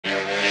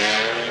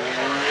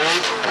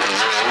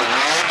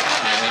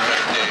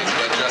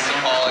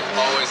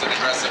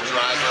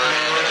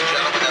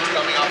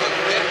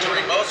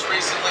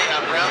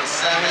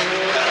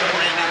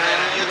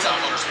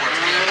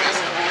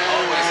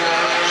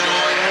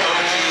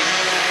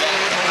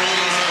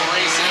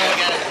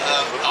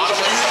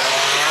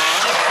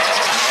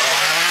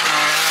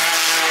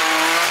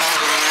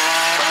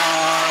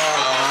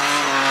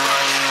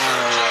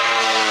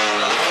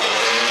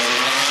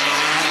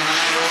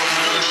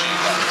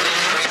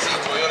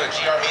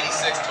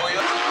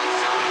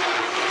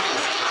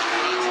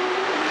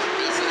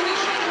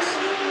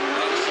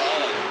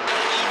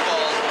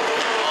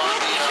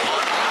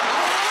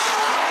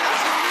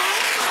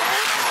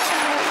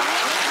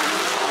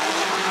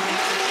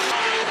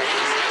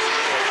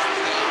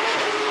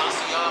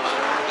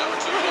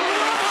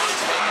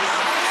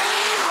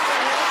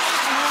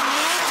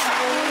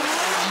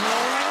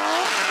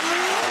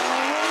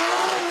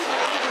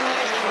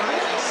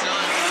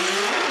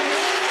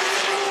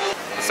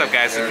up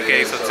guys,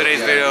 okay, so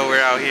today's video we're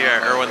out here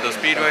at Irwindale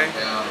Speedway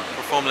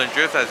for Formula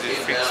Drift, as you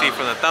can see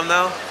from the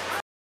thumbnail.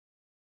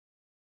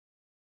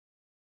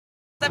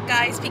 What's up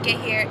guys,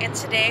 PK here, and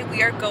today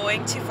we are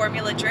going to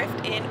Formula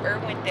Drift in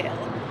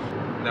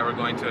Irwindale. Now we're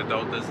going to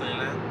Adult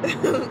Disneyland.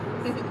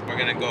 We're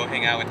gonna go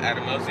hang out with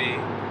Aasbo,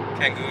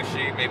 Ken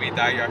Gushi, maybe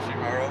Dai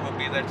Yoshiharu will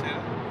be there too,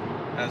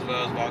 as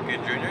well as Valkyrie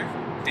Jr.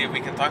 See if we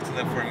can talk to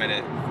them for a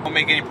minute. I won't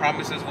make any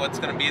promises what's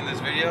gonna be in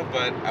this video,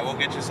 but I will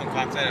get you some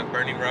content of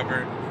burning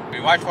rubber. If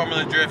you watch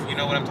Formula Drift, you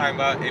know what I'm talking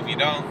about. If you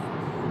don't,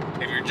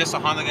 if you're just a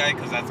Honda guy,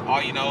 because that's all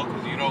you know,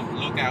 because you don't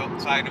look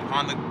outside of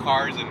Honda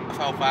cars and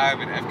FL5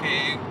 and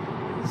FK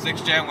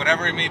 6th Gen,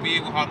 whatever it may be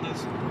with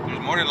Hondas, there's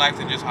more to life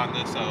than just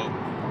Honda. So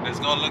let's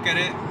go look at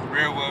it.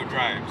 Rear wheel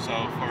drive. So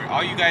for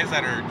all you guys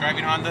that are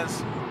driving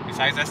Hondas,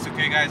 besides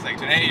S2K guys, like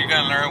today you're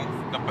gonna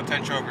learn the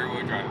potential of rear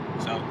wheel drive.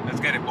 So let's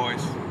get it,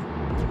 boys.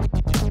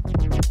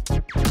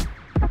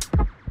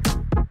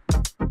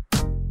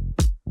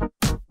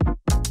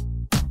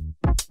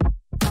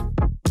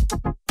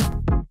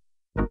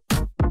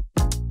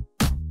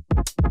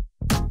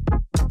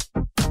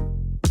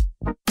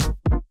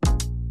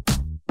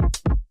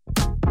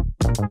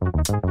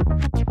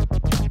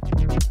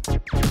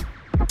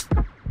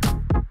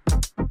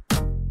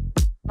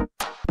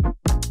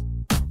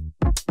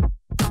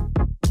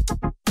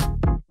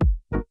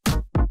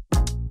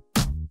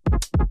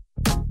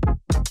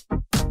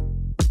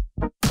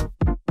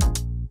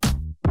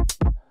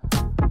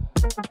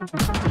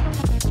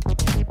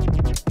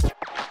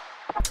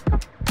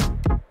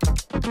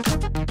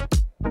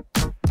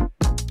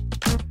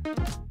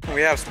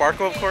 We have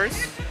Sparkle, of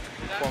course,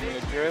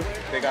 Formula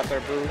Drift. They got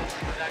their booth.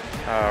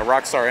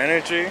 Rockstar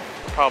Energy,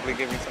 probably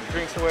giving some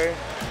drinks away.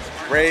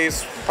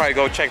 Rays, probably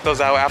go check those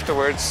out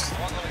afterwards.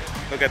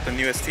 Look at the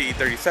newest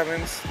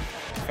TE37s.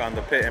 Found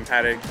the Pit and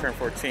Paddock Turn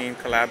 14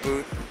 collab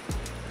booth.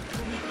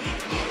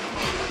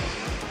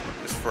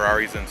 This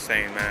Ferrari's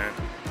insane, man.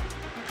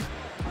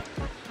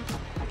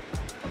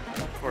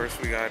 Of course,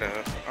 we got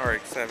a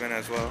RX-7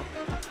 as well.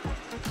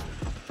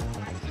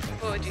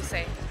 What would you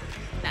say?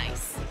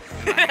 Nice.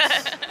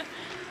 Nice.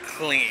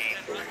 Clean.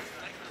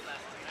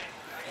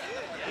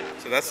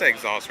 So that's the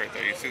exhaust right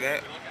there. You see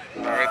that?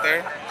 Right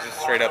there?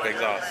 Just straight up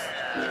exhaust.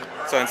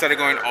 So instead of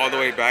going all the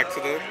way back to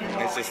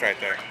it's just right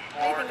there.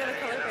 What do you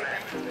think of the color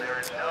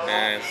paper?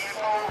 And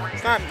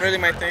it's not really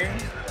my thing.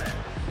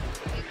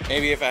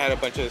 Maybe if I had a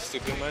bunch of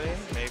stupid money,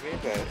 maybe,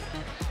 but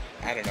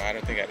I don't know. I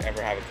don't think I'd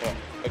ever have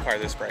a car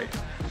this bright.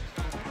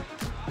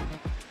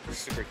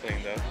 Super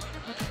clean though.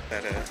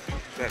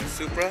 Is that a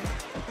Supra?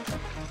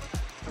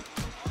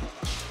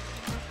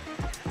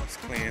 It's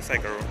clean. It's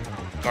like a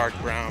dark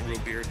brown, real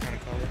beard kind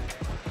of color.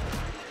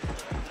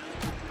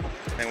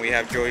 And we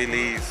have Joey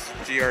Lee's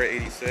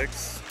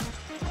GR86.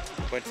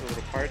 A bunch of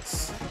little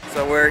parts.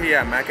 So we're here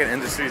at Mackin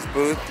Industries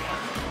booth.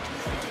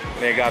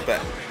 They got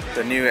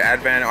the new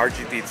Advan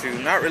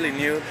RGT2. Not really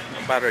new,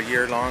 about a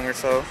year long or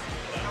so.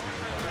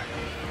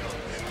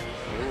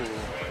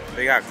 Ooh,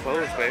 they got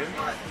clothes, babe.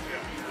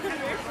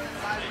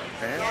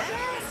 Man.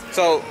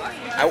 So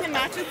You can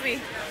match with me.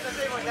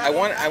 I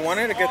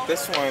wanted to get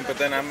this one, but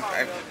then I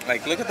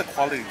like, look at the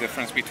quality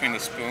difference between the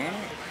spoon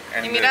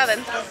and Y mira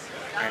adentro.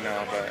 I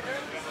know, but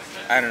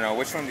I don't know.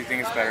 Which one do you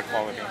think is better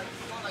quality?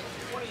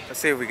 Let's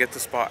see if we get the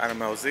spot out of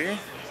MLZ.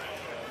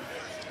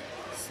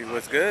 See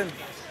what's good.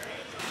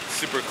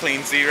 Super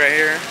clean Z right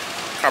here.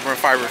 Carbon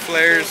fiber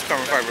flares,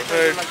 carbon fiber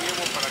hood.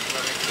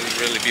 This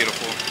is really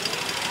beautiful.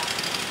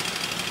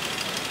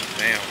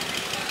 Damn.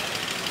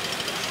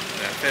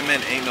 That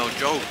fitment ain't no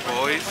joke,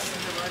 boys.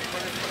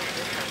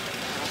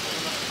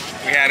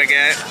 We had to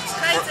get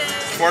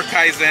for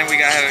Kaizen. We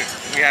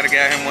had to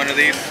get him one of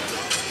these.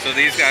 So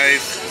these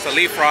guys, so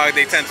Leapfrog,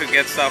 they tend to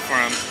get stuff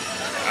from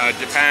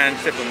Japan,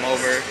 ship them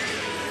over.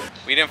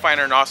 We didn't find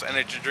our NOS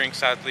energy drink,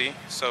 sadly,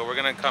 so we're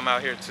gonna come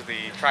out here to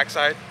the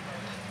trackside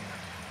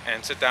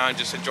and sit down and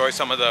just enjoy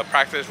some of the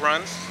practice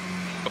runs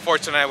before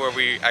tonight, where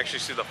we actually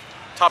see the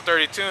top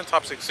 32 and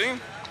top 16.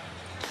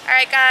 All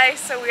right guys,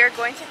 so we are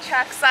going to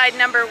trackside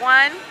number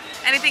 1.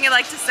 Anything you'd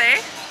like to say?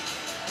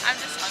 I'm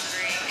just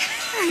hungry.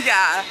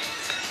 Yeah,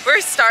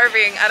 we're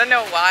starving. I don't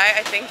know why.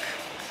 I think,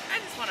 I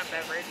just want a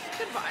beverage.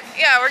 Goodbye.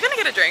 yeah, we're gonna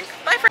get a drink.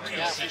 Bye for What'd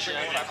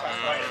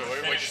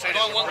you say?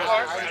 Going one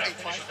car.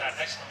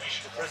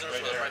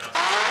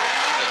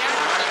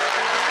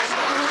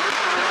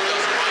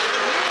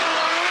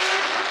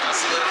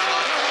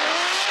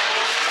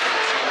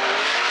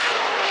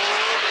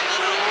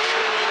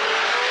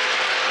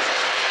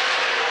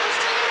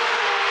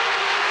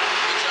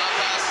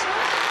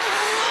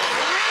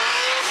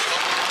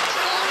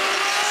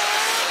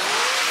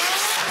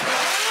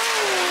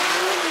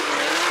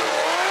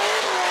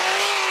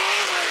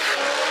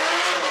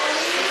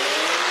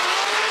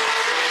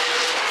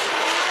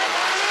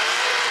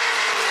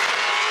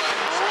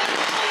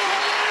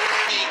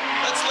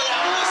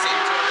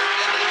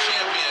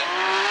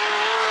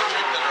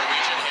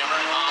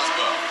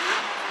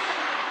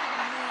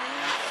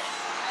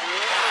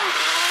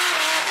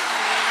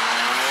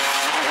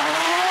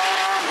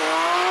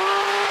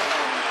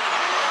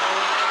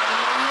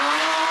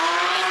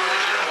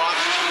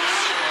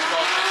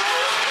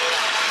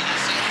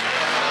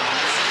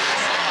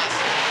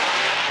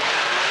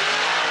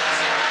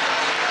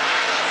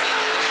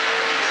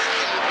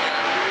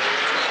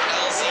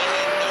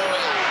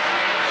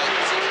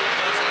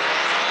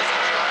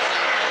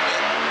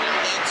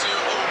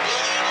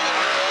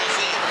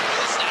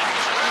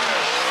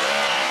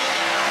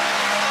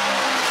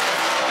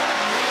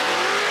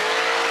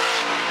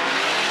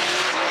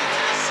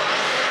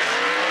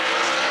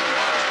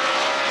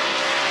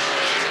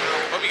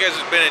 guys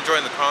have been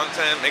enjoying the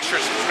content, make sure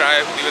to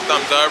subscribe, leave a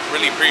thumbs up,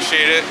 really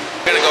appreciate it.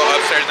 We're gonna go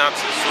upstairs now to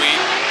the suite.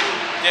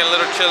 Getting a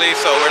little chilly,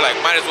 so we're like,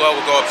 might as well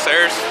we'll go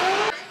upstairs.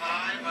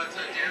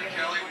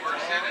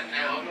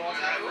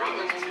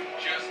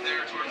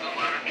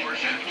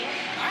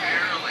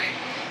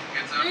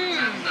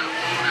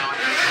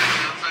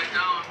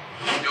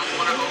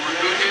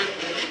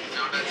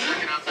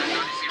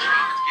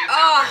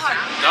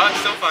 No,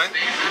 it's still fine.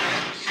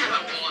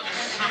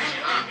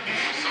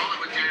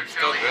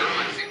 Still good.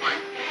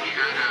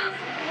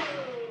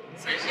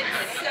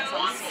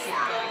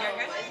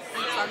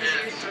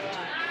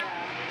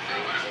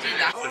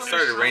 It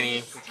started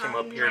raining. We came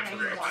up here to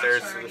the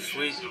upstairs to the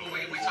suite,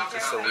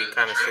 just so we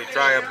kind of stay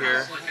dry up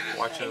here.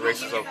 Watching the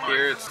races up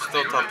here. It's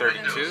still top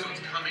 32. So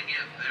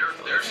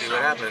let's see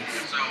what happens.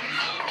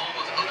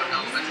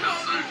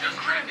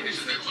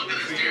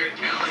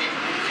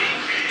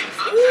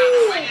 Look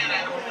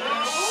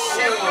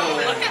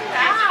at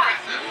that!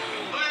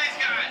 Look at these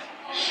guys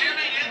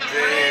shimming in the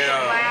rain.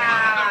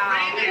 Wow. The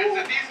rain dance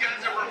that these guys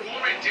are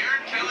performing.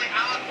 Darren Kelly,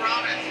 Alec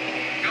Robbins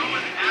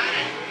going at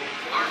it.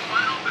 Our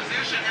final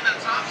position in the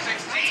top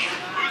 16.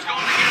 Who's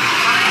going to get the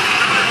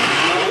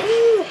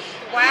right?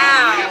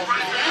 Wow.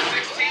 Right through the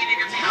 16. You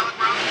can see Alec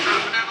Robbins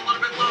dropping down a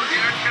little bit low.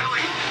 Darren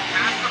Kelly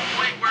past the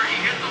point where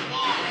he hit the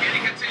wall. Can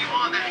he continue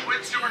on that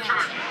twin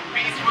supercharge?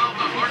 B12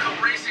 of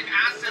Hardo Racing,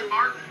 Aston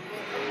Martin.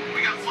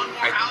 We got one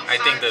more I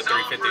think the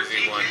 350 is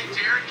the one.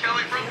 Darren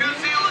Kelly from New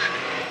Zealand.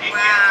 Wow,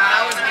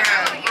 that was good.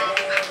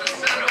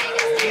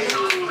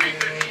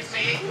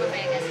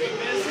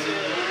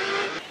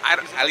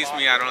 At least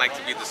me, I don't like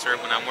to be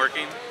disturbed when I'm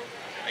working.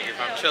 Like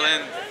if I'm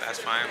chilling, that's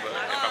fine, but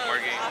if I'm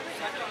working.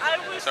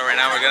 So right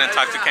now we're gonna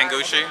talk to Ken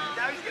Gushi.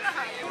 Hi.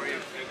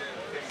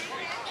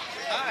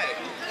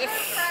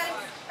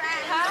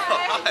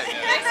 Hi. Hi.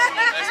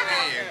 Nice to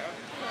meet you.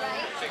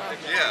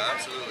 Yeah,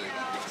 absolutely.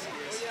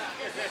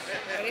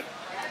 Ready?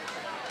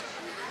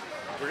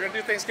 We're gonna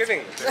do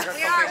Thanksgiving. There's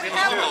We are. We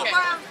have too. one.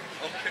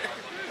 Okay.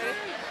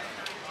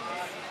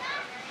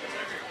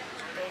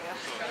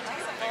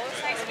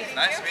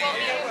 Nice to meet you.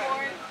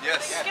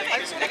 Yes.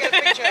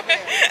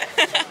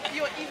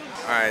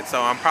 Alright,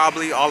 so I'm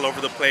probably all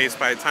over the place.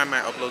 By the time I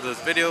upload this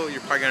video,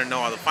 you're probably gonna know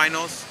all the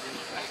finals.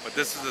 But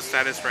this is the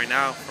status right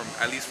now,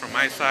 at least from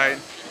my side.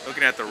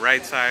 Looking at the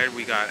right side,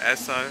 we got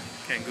Essa,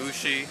 Ken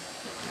Gushi,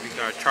 we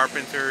got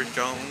Charpenter,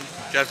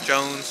 Jeff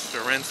Jones,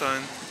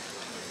 Sorensen,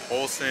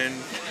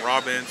 Olsen,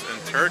 Robbins,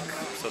 and Turk.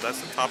 So that's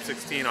the top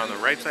 16 on the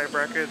right side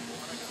bracket.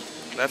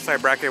 Left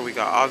side bracket, we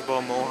got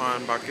Aasbo,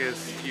 Mohan,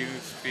 Bacchus,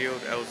 Hughes, Field,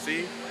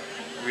 LC,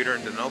 Reader,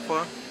 and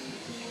Denofa.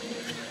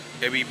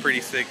 It'd be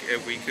pretty sick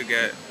if we could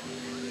get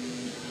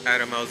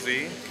Adam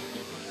LZ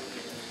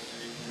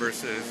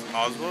versus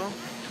Aasbo.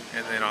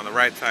 And then on the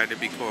right side, it'd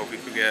be cool if we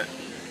could get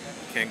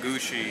Ken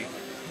Gushi.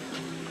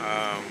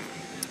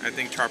 I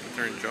think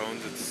Charpenter and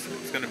Jones,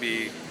 it's going to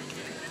be,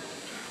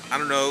 I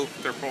don't know,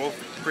 they're both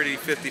pretty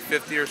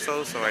 50-50 or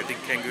so, so I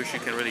think Ken Gushi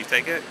can really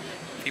take it.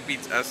 If he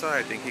beats Essa,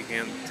 I think he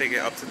can take it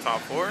up to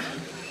top 4.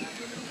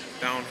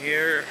 Down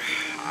here,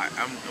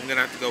 I'm going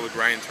to have to go with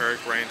Ryan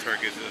Turk. Ryan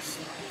Turk is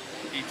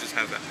he just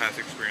has that past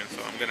experience,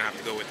 so I'm going to have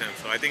to go with him.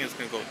 So I think it's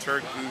going to go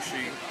Turk,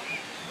 Gushi,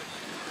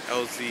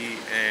 LZ,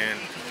 and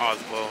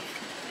Aasbo.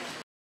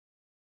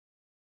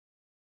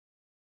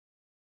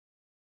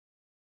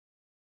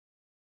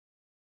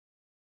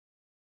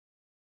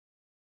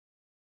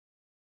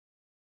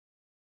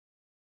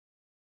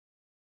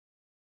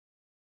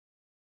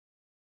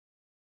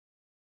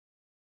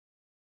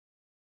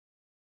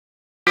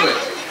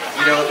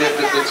 You know,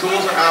 the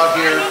tools are out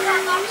here.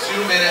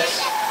 2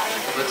 minutes.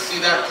 Let's see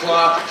that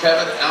clock.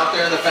 Kevin out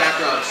there in the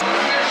background.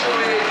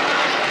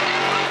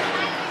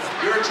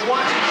 You're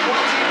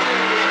 2022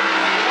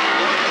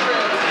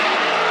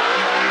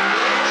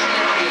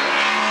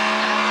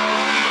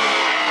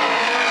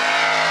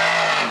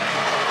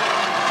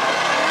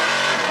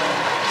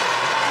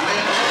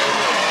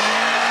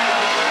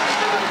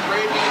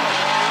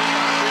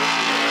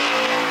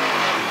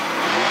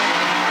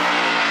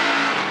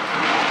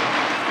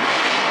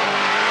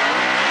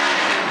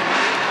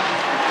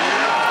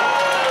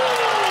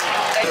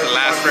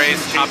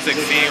 Race, top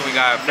 16, we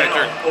got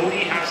Frederick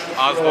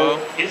Aasbo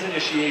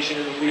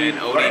and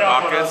Odie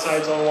Bacchus.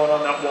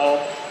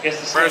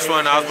 First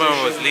one,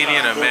 Aasbo was leading,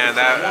 and man,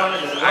 that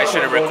I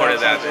should have recorded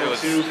that. It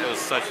was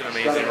such an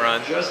amazing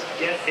run.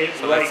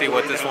 So let's see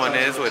what this one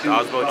is with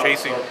Aasbo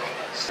chasing.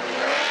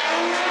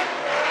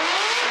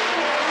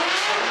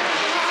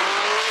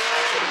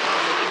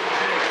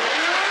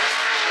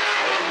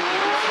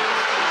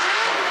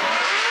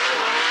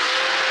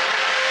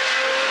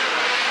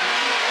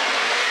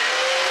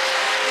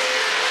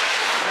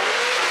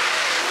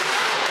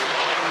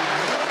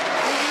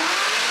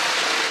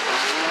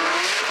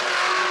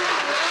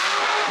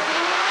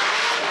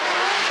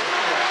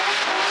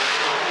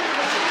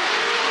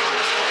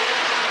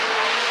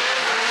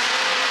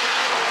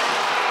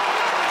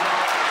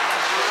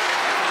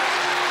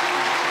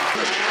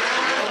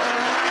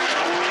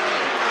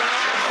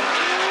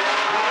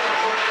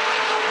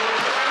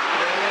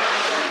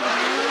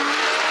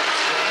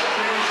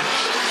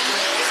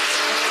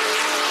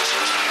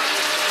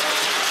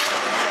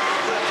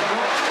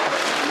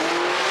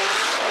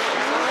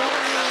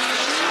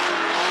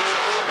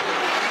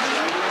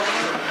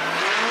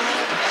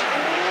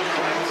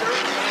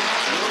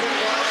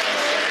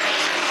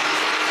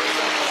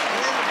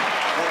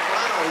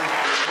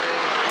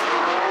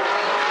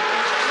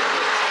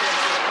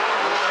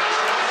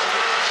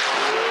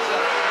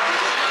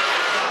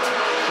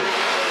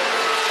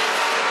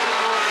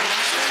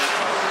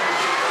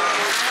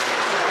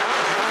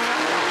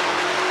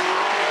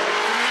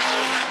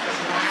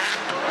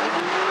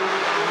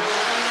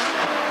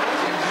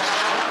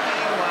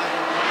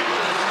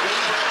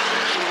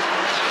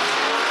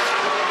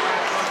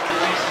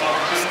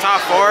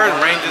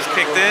 rain just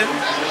kicked in.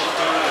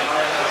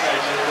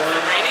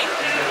 Raining?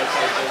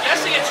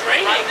 Guessing it's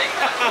raining.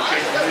 Oh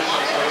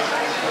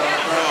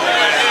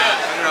man,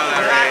 look at all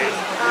that rain.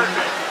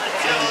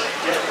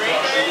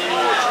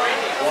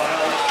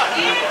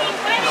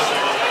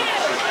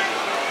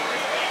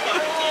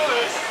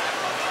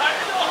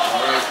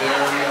 Alright, there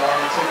we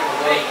are. Taking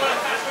a look.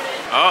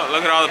 Oh,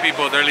 look at all the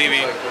people. They're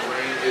leaving. Looks like the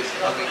rain is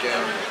coming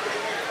down.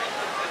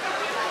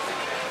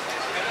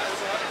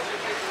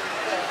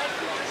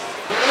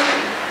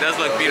 It does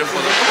look beautiful.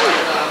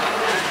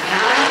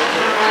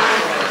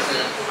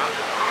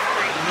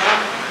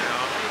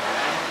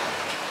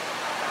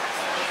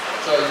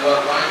 Tell you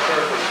what, line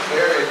surf is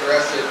very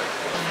aggressive.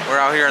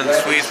 We're out here in the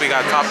suites. We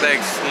got top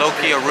decks,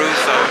 low-key a roof,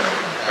 so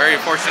very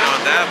fortunate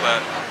on that. But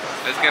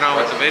let's get on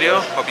with the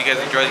video. Hope you guys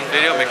enjoyed this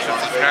video. Make sure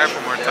to subscribe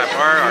for more Type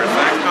R or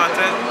snacks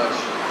content.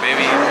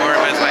 Maybe more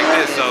events like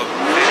this. So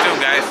stay tuned,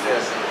 guys.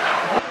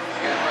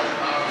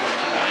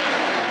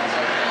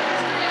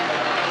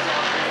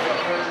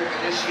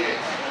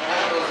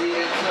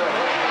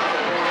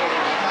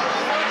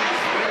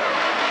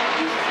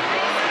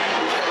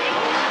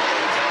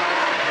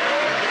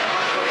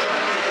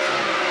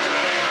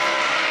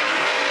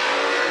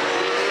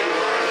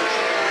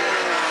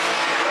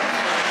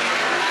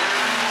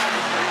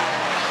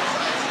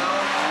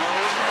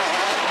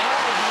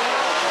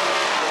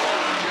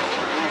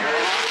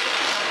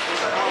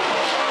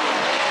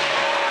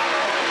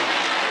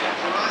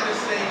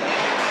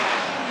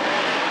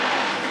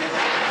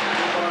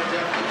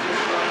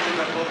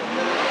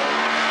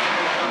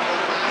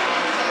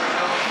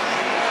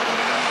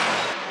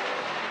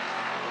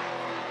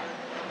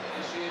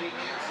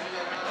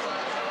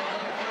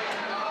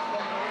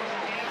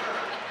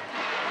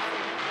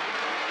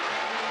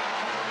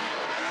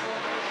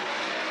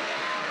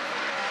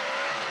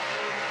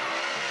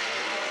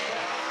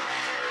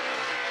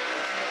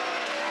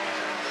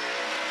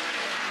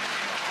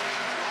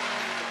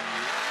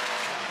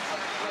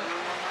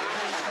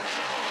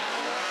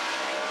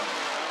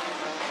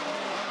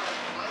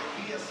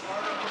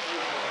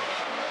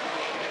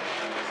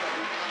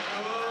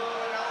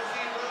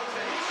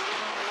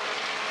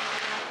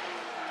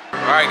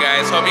 Alright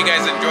guys, hope you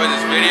guys enjoyed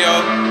this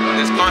video.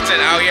 This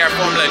content out here at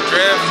Formula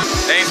Drift.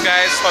 Thanks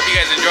guys, hope you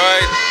guys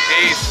enjoyed.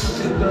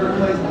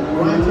 Peace.